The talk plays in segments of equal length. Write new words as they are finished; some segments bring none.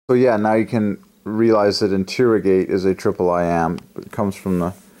So yeah, now you can realize that interrogate is a triple I am. It comes from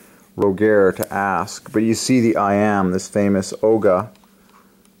the rogare, to ask. But you see the I am, this famous Oga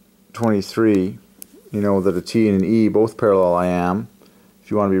 23, you know that a T and an E both parallel I am. If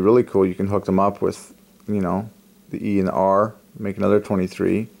you want to be really cool, you can hook them up with, you know, the E and the R, make another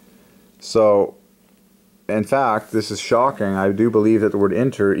 23. So, in fact, this is shocking. I do believe that the word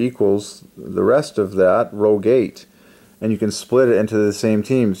inter equals the rest of that, rogate. And you can split it into the same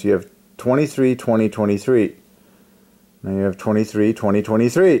teams. You have 23, 20, 23. Now you have 23, 20,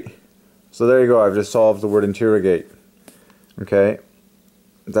 23. So there you go. I've just solved the word interrogate. Okay?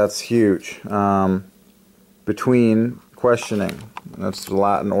 That's huge. Between questioning. That's the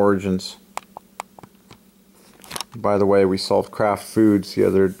Latin origins. By the way, we solved craft foods the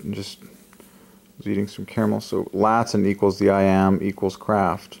other, just was eating some caramel. So Latin equals the I am equals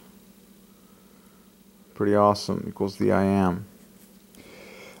craft. Pretty awesome. Equals the I am.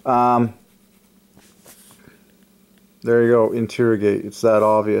 There you go. Interrogate. It's that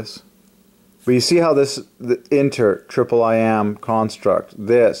obvious. But you see how this, the inter, triple I am construct,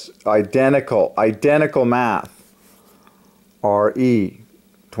 this, identical math, RE,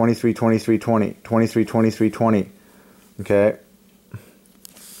 23, 23, 20, 23, 23, 20, okay?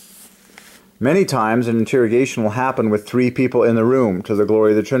 Many times an interrogation will happen with three people in the room to the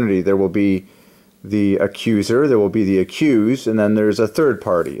glory of the Trinity. There will be the accuser, there will be the accused, and then there's a third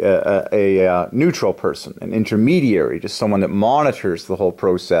party, a neutral person, an intermediary, just someone that monitors the whole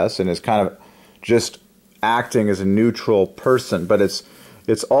process and is kind of just acting as a neutral person. But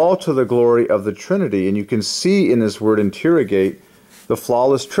it's all to the glory of the Trinity, and you can see in this word interrogate the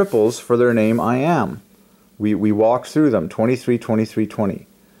flawless triples for their name I am. We walk through them, 23, 23, 20.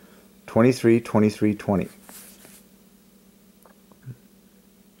 23, 23, 20.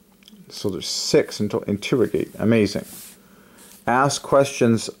 So there's 6 until interrogate. Amazing. Ask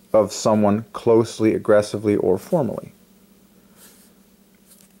questions of someone closely, aggressively, or formally.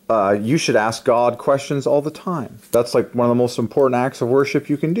 You should ask God questions all the time. That's like one of the most important acts of worship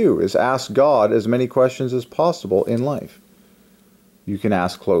you can do, is ask God as many questions as possible in life. You can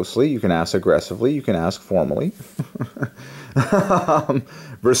ask closely, you can ask aggressively, you can ask formally.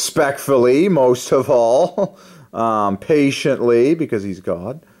 Respectfully, most of all. Patiently, because he's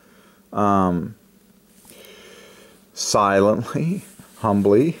God. Silently,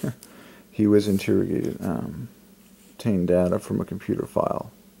 humbly. He was interrogated. Obtained data from a computer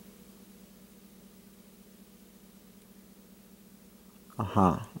file.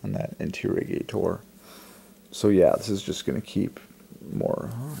 And that interrogator. So yeah, this is just going to keep more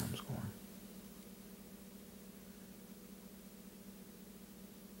arms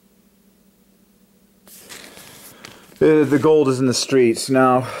going. The gold is in the streets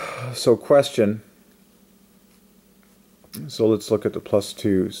now. So question. So let's look at the plus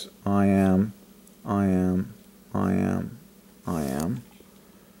twos. I am, I am, I am, I am.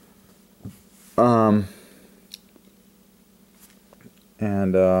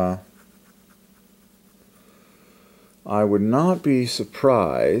 I would not be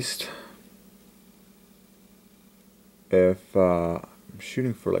surprised if I'm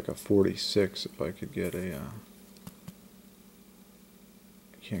shooting for like a 46 if I could get a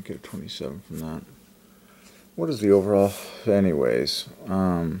can't get a 27 from that. What is the overall, anyways,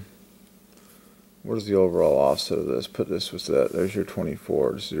 what is the overall offset of this? Put this with that. There's your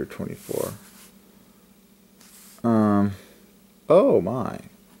 24. This is your 24. Oh my.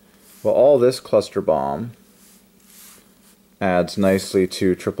 Well, all this cluster bomb adds nicely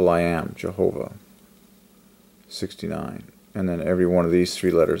to triple I am, Jehovah, 69. And then every one of these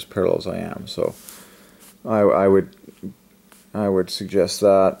 3 letters parallels I am. So I would suggest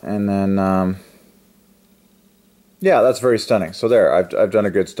that. And then, yeah, that's very stunning. So there, I've done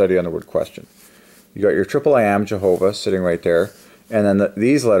a good study on the word question. You got your triple I am, Jehovah, sitting right there. And then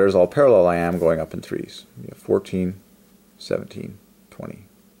these letters all parallel I am going up in 3s. You have 14, 17, 20.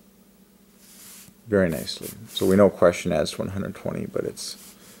 Very nicely. So we know question adds to 120, but it's,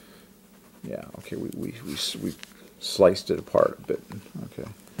 yeah, okay, we sliced it apart a bit. Okay.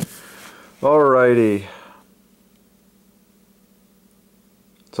 Alrighty.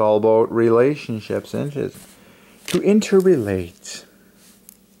 It's all about relationships, isn't it? To interrelate.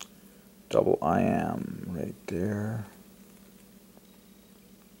 Double I am right there.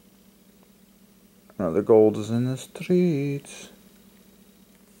 The gold is in the streets.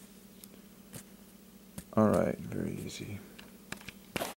 Alright, very easy.